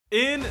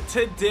In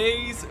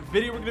today's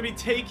video, we're going to be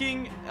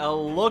taking a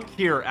look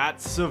here at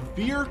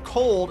severe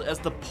cold as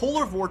the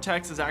polar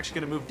vortex is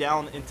actually going to move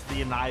down into the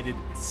United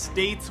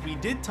States. We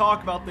did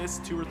talk about this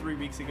 2 or 3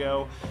 weeks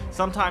ago.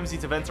 Sometimes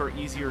these events are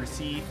easier to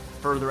see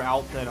further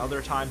out than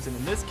other times, and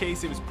in this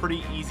case, it was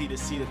pretty easy to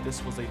see that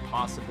this was a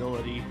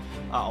possibility.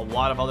 A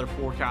lot of other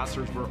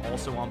forecasters were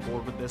also on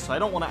board with this, so I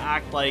don't want to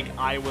act like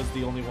I was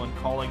the only one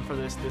calling for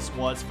this. This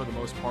was, for the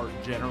most part,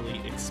 generally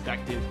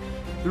expected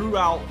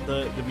throughout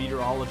the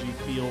meteorology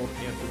field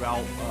and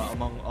throughout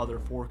among other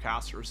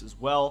forecasters as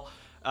well.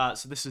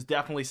 So this is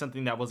definitely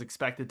something that was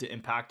expected to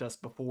impact us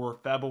before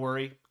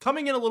February,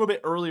 coming in a little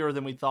bit earlier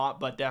than we thought,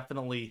 but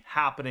definitely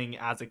happening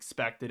as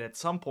expected at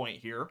some point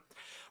here.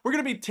 We're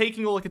going to be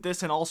taking a look at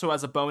this, and also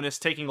as a bonus,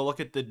 taking a look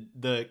at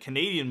the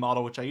Canadian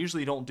model, which I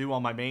usually don't do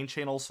on my main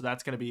channel, so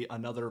that's going to be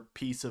another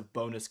piece of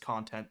bonus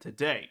content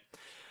today.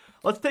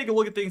 Let's take a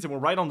look at things, and we're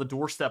right on the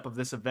doorstep of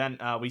this event.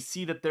 We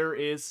see that there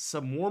is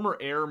some warmer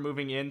air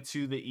moving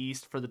into the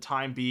east for the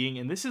time being,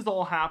 and this is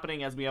all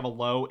happening as we have a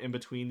low in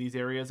between these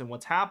areas. And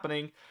what's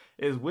happening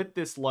is with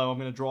this low, I'm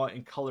going to draw it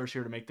in colors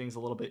here to make things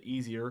a little bit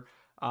easier.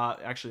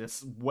 Actually,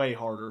 that's way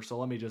harder, so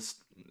let me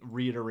just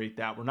reiterate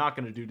that. We're not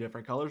going to do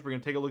different colors. We're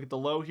going to take a look at the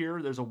low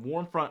here. There's a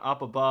warm front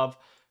up above,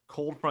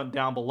 cold front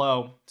down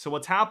below. So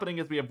what's happening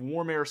is we have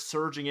warm air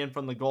surging in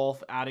from the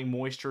Gulf, adding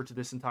moisture to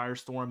this entire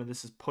storm, and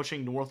this is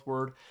pushing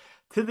northward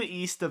to the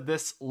east of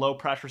this low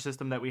pressure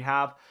system that we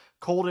have.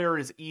 Cold air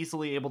is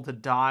easily able to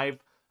dive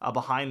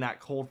behind that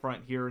cold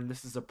front here, and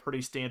this is a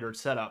pretty standard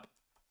setup.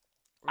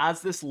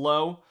 As this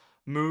low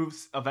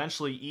moves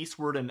eventually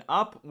eastward and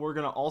up, we're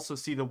going to also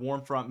see the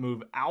warm front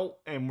move out,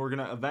 and we're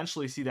going to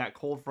eventually see that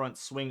cold front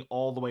swing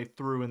all the way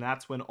through, and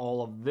that's when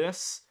all of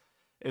this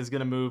is going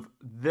to move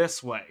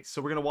this way.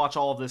 So we're going to watch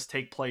all of this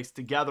take place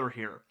together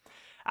here.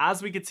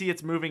 As we can see,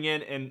 it's moving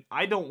in, and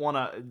I don't want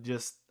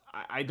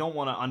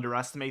to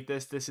underestimate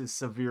this. This is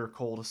severe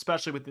cold,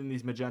 especially within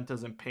these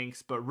magentas and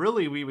pinks, but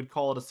really we would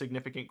call it a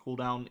significant cool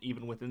down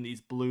even within these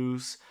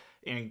blues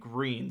and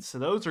greens. So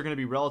those are going to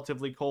be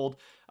relatively cold.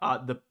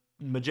 The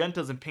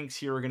magentas and pinks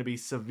here are going to be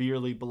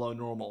severely below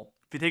normal.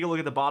 If you take a look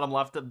at the bottom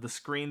left of the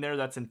screen there,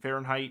 that's in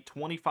Fahrenheit,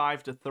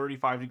 25 to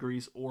 35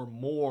 degrees or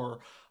more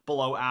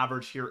below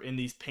average here in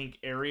these pink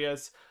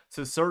areas.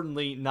 So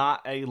certainly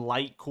not a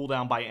light cool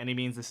down by any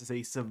means. This is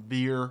a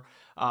severe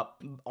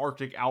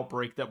Arctic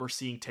outbreak that we're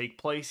seeing take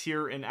place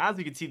here. And as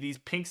you can see, these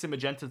pinks and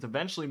magentas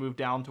eventually move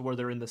down to where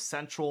they're in the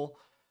central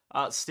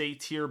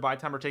states here by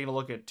the time we're taking a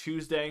look at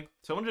Tuesday.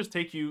 So I want to just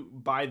take you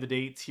by the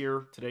dates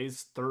here.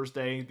 Today's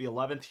Thursday, the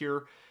 11th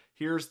here.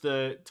 Here's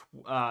the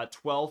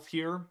 12th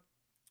here,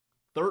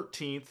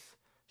 13th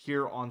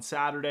here on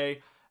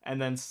Saturday,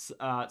 and then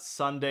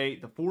Sunday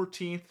the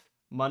 14th,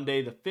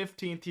 Monday the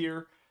 15th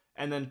here,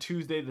 and then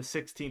Tuesday the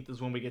 16th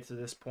is when we get to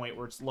this point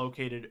where it's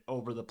located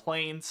over the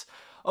plains.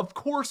 Of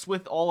course,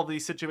 with all of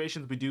these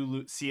situations, we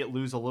do see it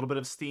lose a little bit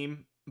of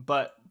steam,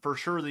 but for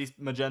sure these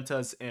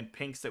magentas and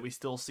pinks that we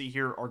still see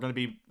here are going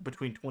to be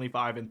between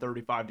 25 and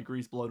 35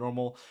 degrees below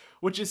normal,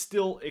 which is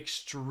still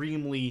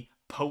extremely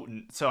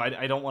potent. So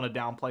I don't want to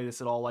downplay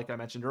this at all, like I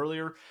mentioned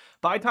earlier.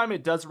 By the time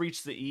it does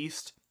reach the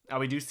east,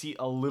 we do see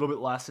a little bit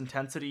less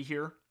intensity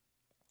here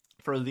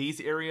for these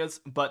areas,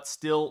 but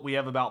still we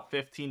have about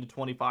 15 to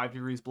 25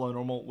 degrees below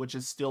normal, which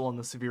is still on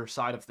the severe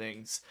side of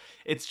things.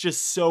 It's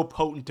just so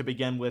potent to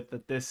begin with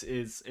that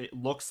it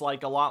looks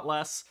like a lot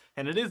less,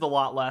 and it is a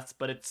lot less,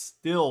 but it's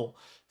still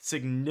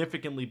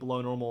significantly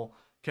below normal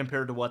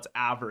compared to what's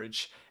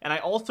average. And I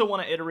also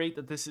want to iterate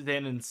that this is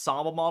an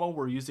ensemble model.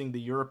 We're using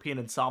the European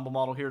ensemble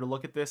model here to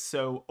look at this.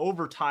 So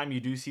over time, you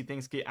do see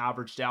things get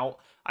averaged out.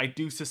 I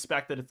do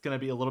suspect that it's going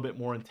to be a little bit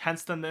more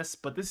intense than this,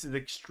 but this is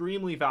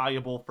extremely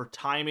valuable for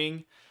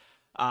timing.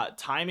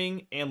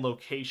 Timing and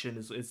location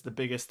is the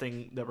biggest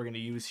thing that we're going to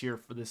use here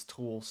for this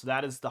tool. So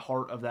that is the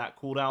heart of that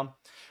cooldown.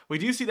 We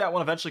do see that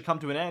one eventually come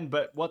to an end,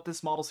 but what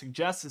this model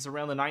suggests is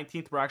around the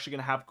 19th, we're actually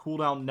going to have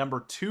cooldown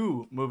number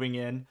 2 moving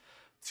in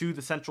to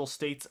the central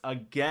states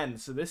again.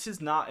 So this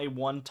is not a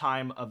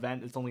one-time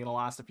event. It's only going to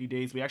last a few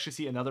days. We actually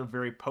see another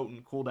very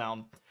potent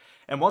cooldown.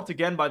 And once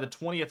again, by the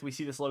 20th, we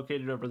see this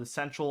located over the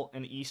central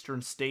and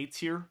eastern states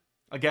here.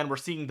 Again, we're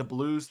seeing the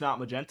blues, not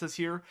magentas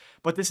here,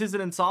 but this is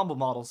an ensemble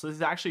model. So this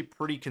is actually a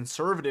pretty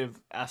conservative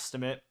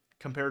estimate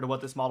compared to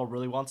what this model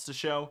really wants to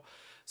show.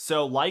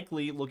 So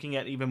likely looking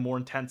at even more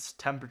intense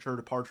temperature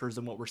departures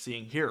than what we're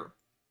seeing here.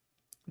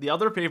 The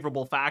other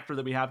favorable factor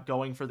that we have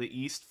going for the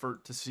east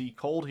to see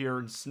cold here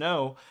and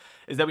snow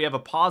is that we have a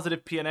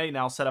positive PNA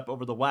now set up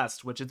over the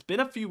west, which it's been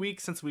a few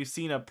weeks since we've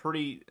seen a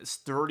pretty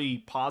sturdy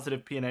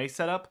positive PNA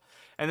setup.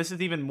 And this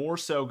is even more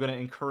so going to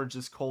encourage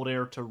this cold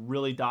air to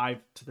really dive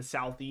to the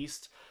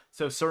southeast.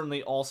 So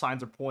certainly all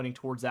signs are pointing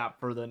towards that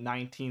for the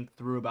 19th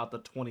through about the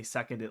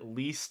 22nd at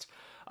least.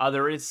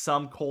 There is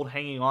some cold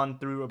hanging on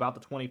through about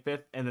the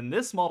 25th, and then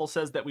this model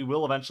says that we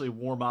will eventually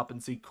warm up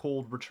and see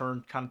cold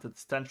return kind of to the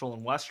central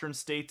and western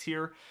states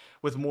here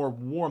with more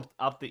warmth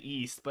up the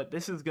east, but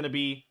this is going to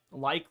be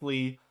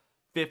likely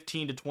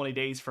 15 to 20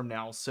 days from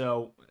now,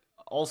 so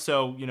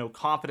Also,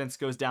 confidence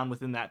goes down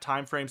within that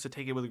time frame, so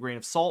take it with a grain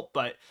of salt,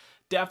 but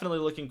definitely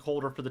looking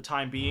colder for the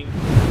time being.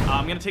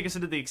 I'm going to take us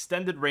into the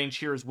extended range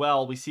here as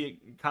well. We see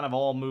it kind of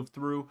all move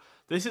through.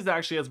 This is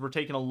actually as we're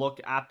taking a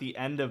look at the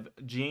end of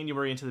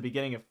January into the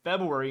beginning of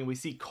February, and we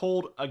see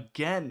cold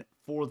again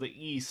for the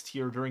East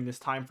here during this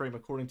time frame,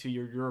 according to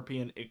your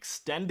European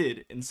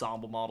extended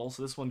ensemble model.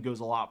 So this one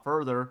goes a lot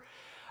further.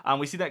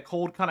 We see that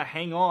cold kind of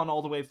hang on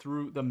all the way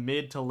through the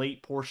mid to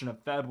late portion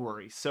of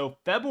February. So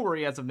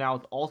February, as of now,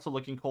 is also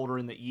looking colder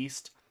in the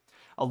East,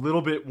 a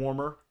little bit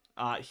warmer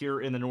here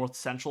in the North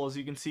Central, as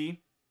you can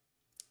see.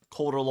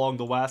 Colder along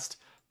the West,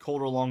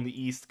 colder along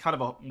the East. Kind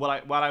of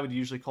what I would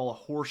usually call a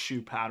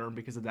horseshoe pattern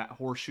because of that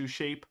horseshoe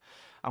shape.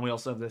 And we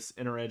also have this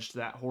inner edge to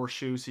that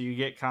horseshoe, so you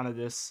get kind of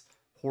this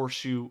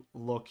horseshoe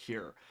look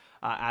here,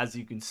 as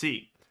you can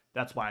see.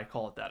 That's why I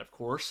call it that, of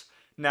course.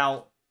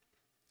 Now,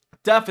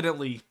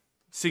 definitely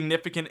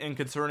significant and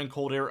concerning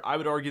cold air. I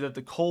would argue that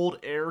the cold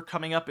air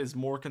coming up is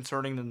more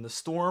concerning than the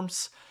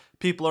storms.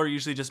 People are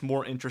usually just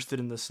more interested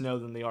in the snow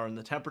than they are in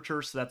the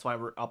temperature, so that's why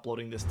we're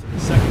uploading this to the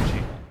second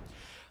channel.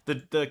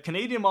 The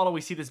Canadian model,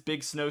 we see this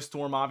big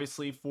snowstorm,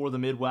 obviously, for the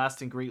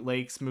Midwest and Great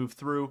Lakes move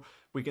through.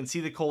 We can see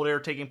the cold air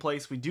taking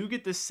place. We do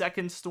get this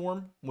second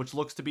storm, which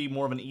looks to be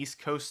more of an East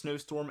Coast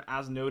snowstorm,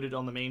 as noted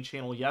on the main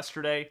channel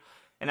yesterday.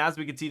 And as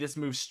we can see, this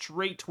moves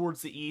straight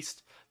towards the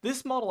east.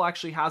 This model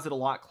actually has it a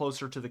lot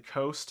closer to the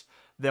coast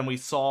than we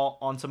saw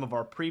on some of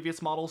our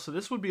previous models. So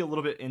this would be a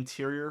little bit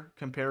interior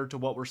compared to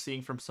what we're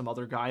seeing from some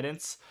other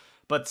guidance.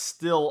 But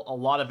still a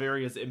lot of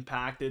areas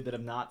impacted that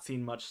have not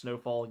seen much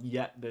snowfall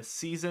yet this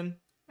season.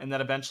 And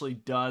that eventually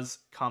does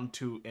come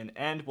to an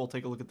end. We'll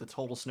take a look at the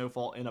total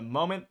snowfall in a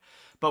moment.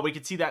 But we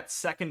can see that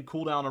second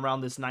cooldown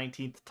around this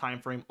 19th time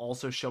frame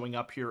also showing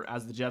up here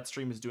as the jet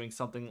stream is doing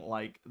something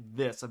like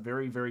this. A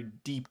very, very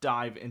deep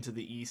dive into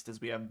the east as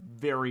we have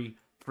very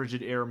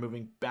frigid air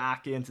moving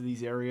back into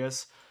these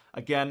areas.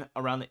 Again,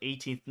 around the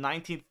 18th,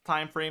 19th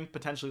time frame,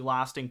 potentially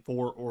lasting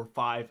 4 or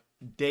 5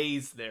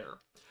 days there.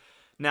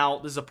 Now,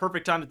 this is a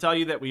perfect time to tell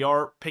you that we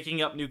are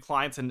picking up new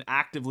clients and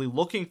actively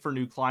looking for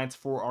new clients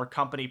for our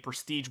company,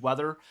 Prestige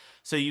Weather.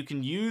 So you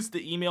can use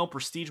the email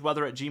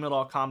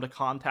prestigeweather@gmail.com to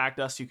contact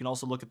us. You can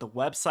also look at the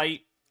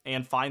website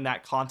and find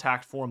that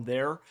contact form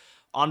there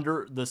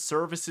under the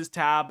services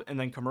tab, and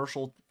then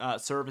commercial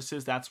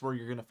services. That's where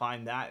you're going to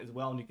find that as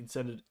well, and you can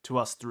send it to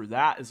us through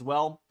that as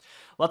well.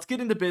 Let's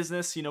get into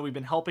business. We've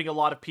been helping a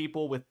lot of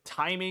people with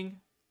timing,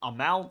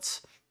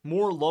 amounts,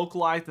 more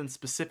localized and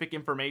specific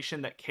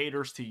information that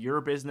caters to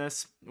your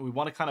business. We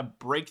want to kind of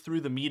break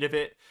through the meat of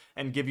it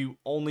and give you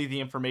only the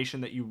information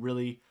that you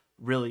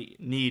really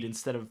need,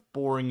 instead of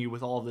boring you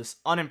with all of this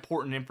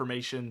unimportant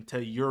information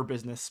to your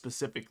business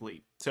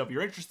specifically. So if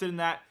you're interested in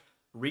that,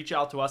 reach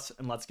out to us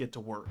and let's get to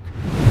work.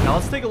 Now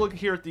let's take a look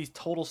here at these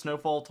total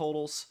snowfall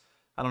totals.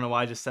 I don't know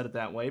why I just said it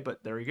that way,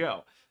 but there you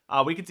go.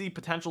 We can see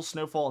potential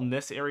snowfall in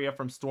this area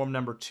from storm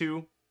number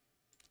 2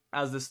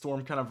 as this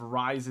storm kind of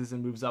rises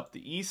and moves up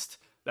the east.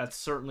 That's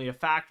certainly a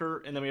factor.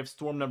 And then we have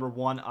storm number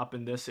 1 up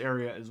in this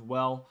area as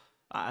well,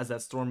 as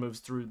that storm moves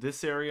through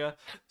this area.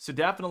 So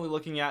definitely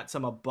looking at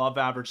some above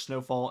average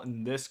snowfall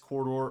in this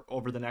corridor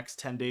over the next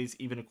 10 days,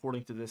 even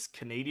according to this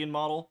Canadian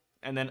model.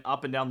 And then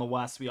up and down the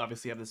west, we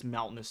obviously have this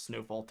mountainous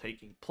snowfall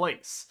taking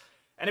place.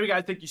 Anyway,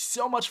 guys, thank you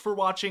so much for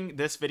watching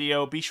this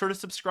video. Be sure to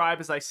subscribe,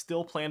 as I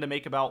still plan to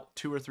make about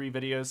 2 or 3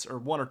 videos, or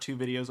 1 or 2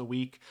 videos a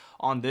week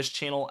on this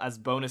channel as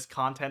bonus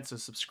content. So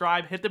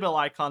subscribe, hit the bell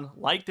icon,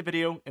 like the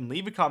video, and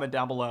leave a comment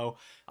down below.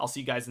 I'll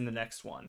see you guys in the next one.